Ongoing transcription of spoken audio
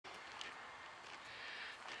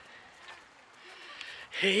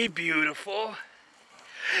Hey, beautiful.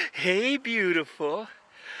 Hey, beautiful.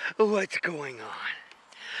 What's going on?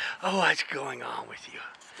 Oh, what's going on with you?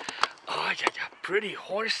 Oh, you're pretty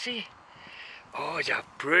horsey. Oh, you're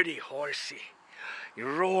pretty horsey.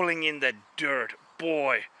 You're rolling in the dirt.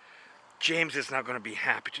 Boy, James is not going to be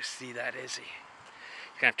happy to see that, is he?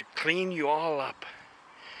 He's going to have to clean you all up.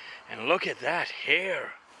 And look at that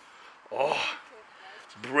hair. Oh,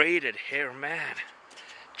 braided hair, man.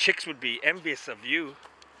 Chicks would be envious of you.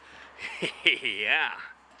 Yeah.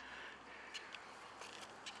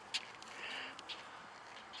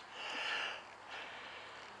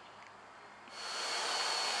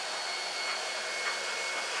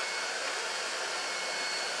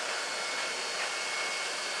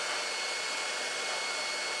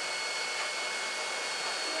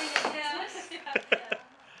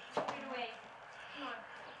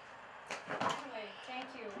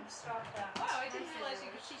 Stop that. Wow, I didn't realize you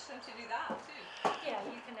could teach them to do that too. Yeah,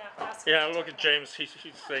 you can ask. Yeah, look at James. He's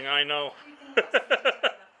saying, I know.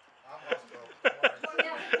 The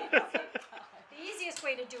easiest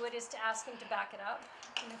way to do it is to ask him to back it up,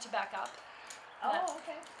 to back up. Oh,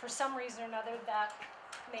 okay. For some reason or another, that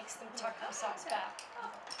makes them tuck themselves back.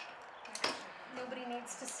 Nobody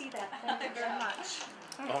needs to see that. Thank you very much.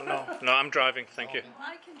 Oh, no, I'm driving. Thank you.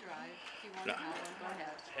 I can drive if you want No. to have one. Go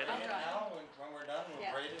ahead. Head I'll in. drive. Now, when we're done,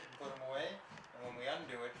 we'll braid it and put them away, and when we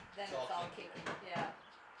undo it, Then it's all kicking. kinky. Yeah.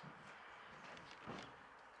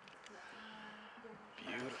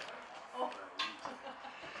 Beautiful. Oh.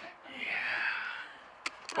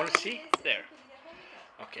 Yeah. Want to see? There.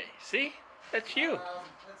 Okay, see? That's you.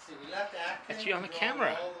 Let's see, we left Acton. That's you on the drove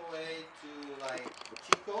camera. all the way to like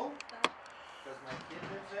Chico, because my kid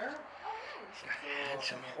lives there. He's a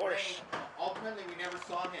handsome it horse. rained. Ultimately, we never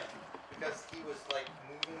saw him because he was like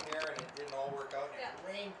moving there and it didn't all work out. And it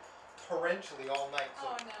rained torrentially all night.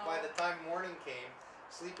 So by the time morning came,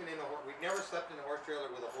 sleeping in a horse, we've never slept in a horse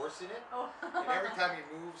trailer with a horse in it. Oh. And every time he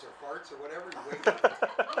moves or farts or whatever, you wake up.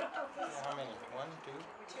 How many? 1, 2?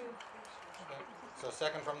 2. Okay. So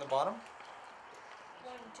second from the bottom?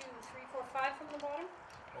 1, 2, 3, 4, 5 from the bottom.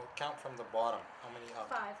 Well, count from the bottom. How many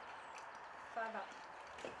up? 5. 5 up.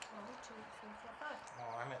 1, 2, 3, 4, 5.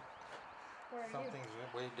 Oh, I'm at Where are something's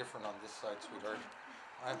way different on this side, sweetheart.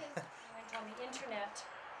 I'm you? I went on the internet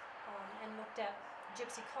and looked at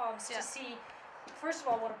Gypsy Cobs to see, first of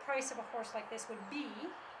all, what a price of a horse like this would be,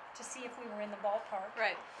 to see if we were in the ballpark.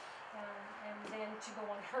 Right. And then to go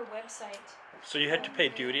on her website. So you had to pay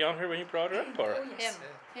duty on her when you brought her up, or? Oh, yes.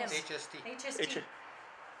 Him. HST. HST.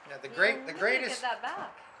 Yeah, the You'll greatest. get that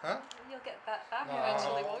back. Huh? You'll get that back No.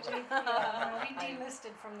 eventually, won't you? Yeah, we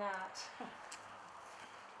delisted from that.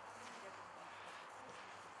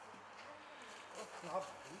 Oh,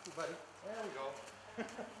 easy, buddy. There we go.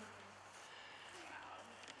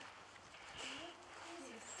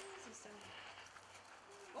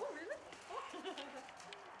 Oh, really?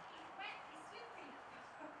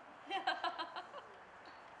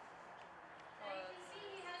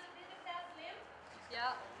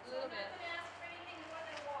 Yeah, a little bit.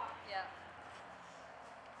 Yeah.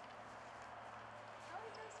 Oh, he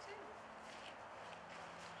does too.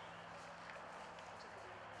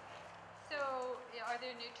 So, are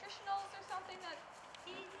there nutritionals or something that?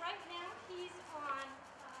 Right now he's on,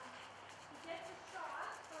 he gets a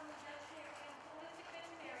shot from the veterinarian, holistic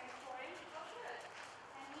veterinarian for him. Oh, good.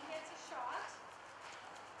 And he gets a shot.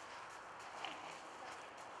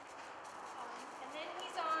 And then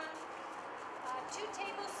he's on 2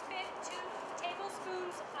 tablespoons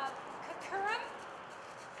of curcumin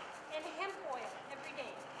and hemp oil every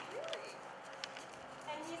day. Really?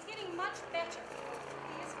 And he's getting much better.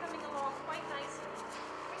 He is coming along quite nicely.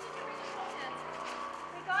 When did you bring him home, Nancy?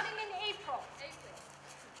 We got him in April. April.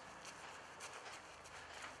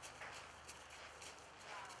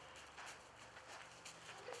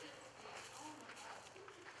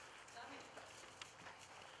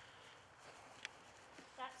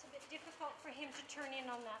 That's a bit difficult for him to turn in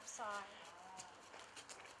on that side.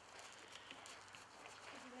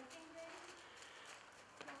 Is he limping, Grace?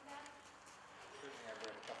 Not bad? Certainly, I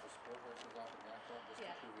bred a couple sport horses off of that just to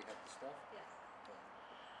prove we had the stuff. Yes.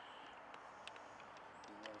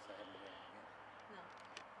 You notice I haven't bred it yet. No.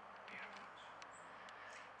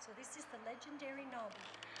 So this is the legendary Nobby.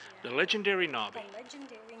 The legendary Nobby. The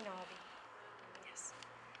legendary Nobby. Yes.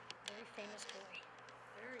 Very famous boy.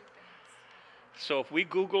 Very famous. So if we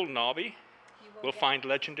Google Nobby, we'll find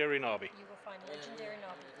legendary Nobby. You will find legendary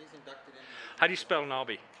Nobby. He's inducted into How do you spell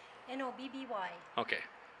Nobby? Nobby. Okay.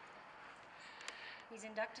 He's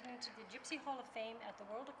inducted into the Gypsy Hall of Fame at the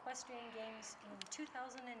World Equestrian Games in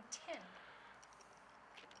 2010.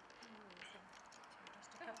 Just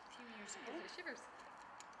a few years ago. Shivers.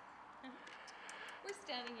 we're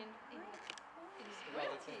standing in Well,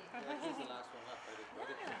 plenty. he's the last one up, right?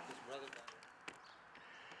 His brother died.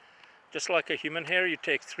 Just like a human hair, you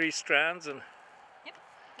take 3 strands and... Yep.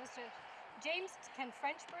 James can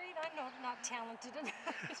French braid. I'm not talented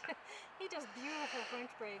enough. He does beautiful French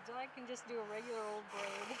braids. I can just do a regular old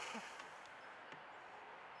braid.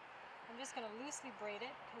 I'm just going to loosely braid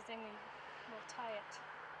it because then we'll tie it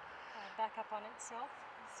back up on itself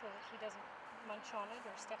so that he doesn't munch on it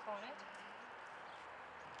or step on it.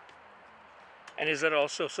 And is that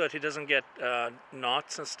also so that he doesn't get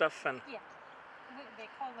knots and stuff? And Yeah. They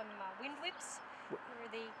call them wind whips, where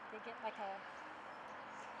they get like a...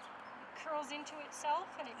 curls into itself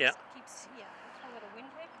and it just keeps, we call it a wind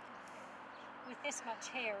whip. With this much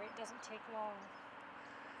hair, it doesn't take long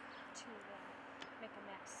to make a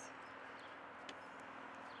mess.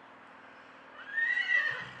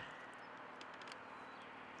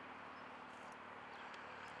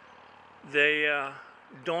 they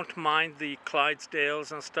don't mind the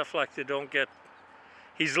Clydesdales and stuff, like they don't get...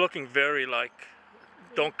 He's looking very like,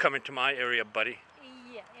 don't come into my area, buddy.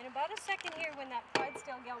 Yeah, in about a second here when that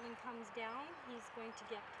Clydesdale gelding comes down, he's going to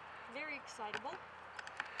get very excitable.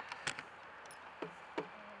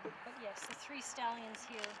 But yes, the 3 stallions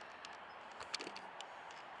here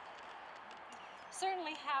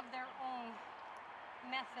certainly have their own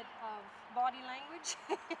method of body language.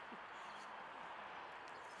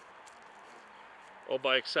 Oh,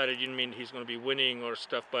 by excited you mean he's going to be winning or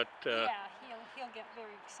stuff, but... Yeah, he'll get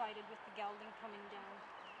very excited with the gelding coming down.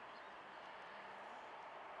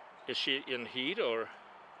 Is she in heat or...?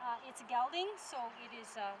 It's a gelding, so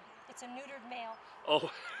it's a neutered male. Oh,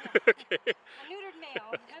 Yeah. okay. A neutered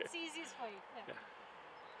male, that's the easiest way. Yeah.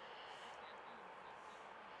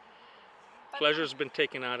 Pleasure's been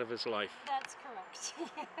taken out of his life. That's correct.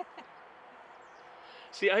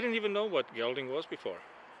 See, I didn't even know what gelding was before.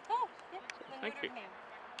 Oh, yep, the Thank neutered you. male.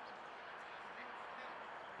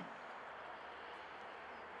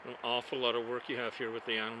 An awful lot of work you have here with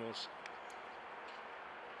the animals.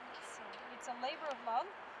 It's a labor of love.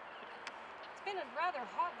 It's been rather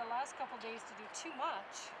hot the last couple of days to do too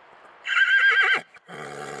much. I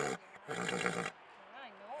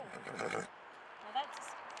know. Now that's...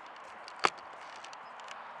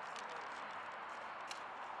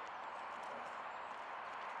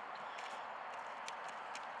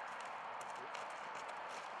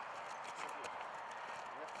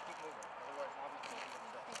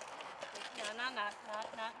 No, not.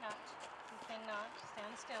 You cannot.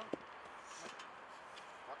 Stand still.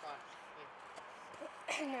 Walk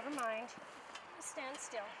on. Never mind. Stand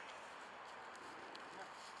still.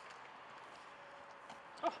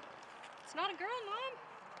 Oh, it's not a girl, Mom.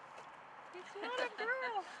 It's not a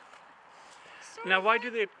girl. So Now, why do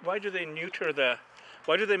they neuter the...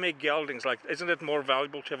 Why do they make geldings? Like, isn't it more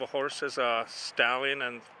valuable to have a horse as a stallion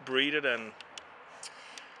and breed it, and...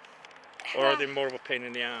 Or are they more of a pain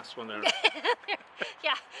in the ass when they're...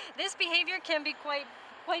 Yeah, this behavior can be quite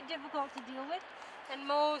difficult to deal with, and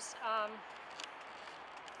most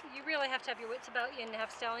you really have to have your wits about you and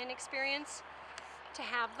have stallion experience to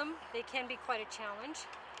have them. They can be quite a challenge.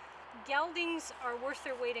 Geldings are worth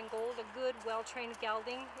their weight in gold. A good, well-trained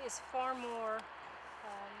gelding is far more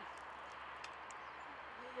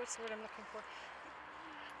what's the word I'm looking for?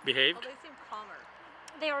 Behaved? Oh, they seem calmer.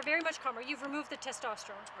 They are very much calmer. You've removed the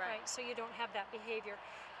testosterone, Right. right? So you don't have that behavior.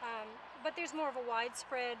 But there's more of a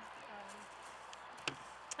widespread,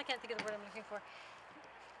 I can't think of the word I'm looking for.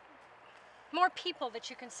 More people that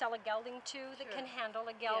you can sell a gelding to that Sure. can handle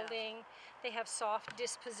a gelding. They have soft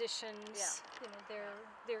dispositions. Yeah. You know,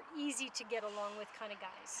 they're easy to get along with kind of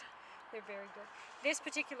guys. They're very good. This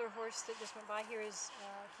particular horse that just went by here is,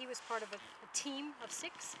 he was part of a team of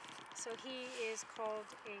 6. So he is called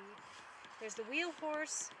there's the wheel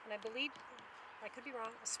horse, and I believe, I could be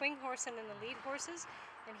wrong, a swing horse and then the lead horses.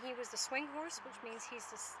 And he was the swing horse, which means he's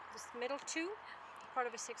this middle 2, part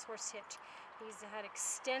of a 6-horse hitch. He's had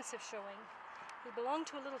extensive showing. He belonged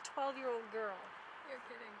to a little 12-year-old girl. You're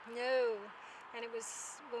kidding. No. And it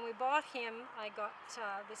was, when we bought him, I got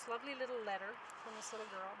this lovely little letter from this little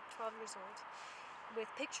girl, 12 years old, with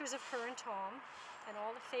pictures of her and Tom, and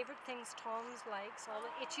all the favorite things Tom likes, all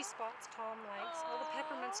the itchy spots Tom likes, all the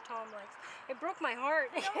peppermints Tom likes. It broke my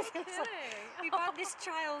heart. No It's like, kidding. we bought this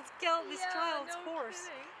child's horse.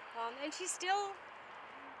 And she still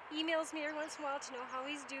emails me every once in a while to know how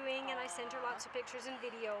he's doing, and I send her lots of pictures and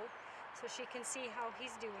video so she can see how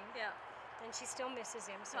he's doing. Yeah. And she still misses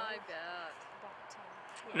him. So I bet. but,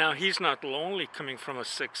 yeah. Now, he's not lonely coming from a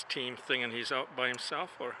 6-team thing and he's out by himself,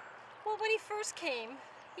 or? Well, when he first came,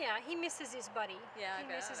 yeah, he misses his buddy. Yeah, I he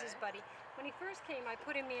bet. misses his buddy. When he first came, I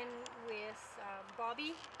put him in with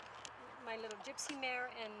Bobby. my little gypsy mare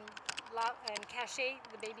and Cachet,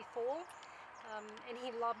 the baby foal, and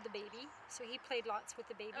he loved the baby, so he played lots with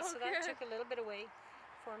the baby. Oh, so that good. took a little bit away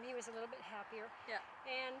for him. He was a little bit happier. Yeah.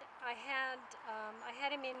 And I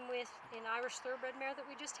had him in with an Irish thoroughbred mare that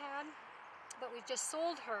we just had, but we just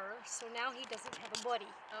sold her, so now he doesn't have a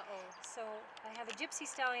buddy. Uh-oh. So I have a Gypsy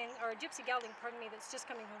Stallion, or a Gypsy Gelding, pardon me, that's just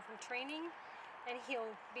coming home from training, and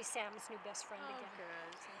he'll be Sam's new best friend Oh, again.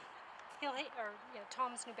 good.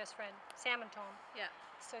 Tom's new best friend, Sam and Tom. Yeah.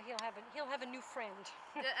 So he'll have a new friend.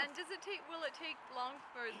 And will it take long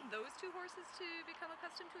for those two horses to become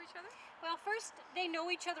accustomed to each other? Well, first they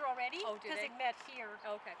know each other already Oh, do because they? they met here.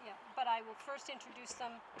 Okay. Yeah, but I will first introduce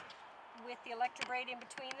them with the electro braid in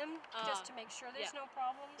between them, just to make sure there's yeah. no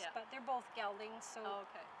problems. Yeah. But they're both geldings, so. Oh,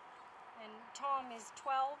 okay. And Tom is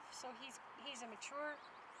 12, so he's a mature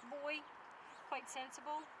boy, quite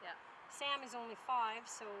sensible. Yeah. Sam is only 5,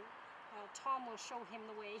 so Tom will show him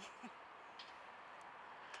the way.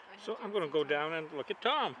 So I'm going to go down and look at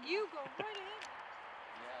Tom. You go right ahead.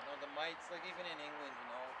 Yeah, no, the mites, like even in England, you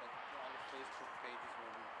know, like on the Facebook pages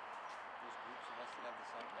where there's groups of us that have the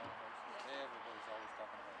sundown horses, everybody's always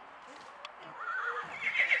talking about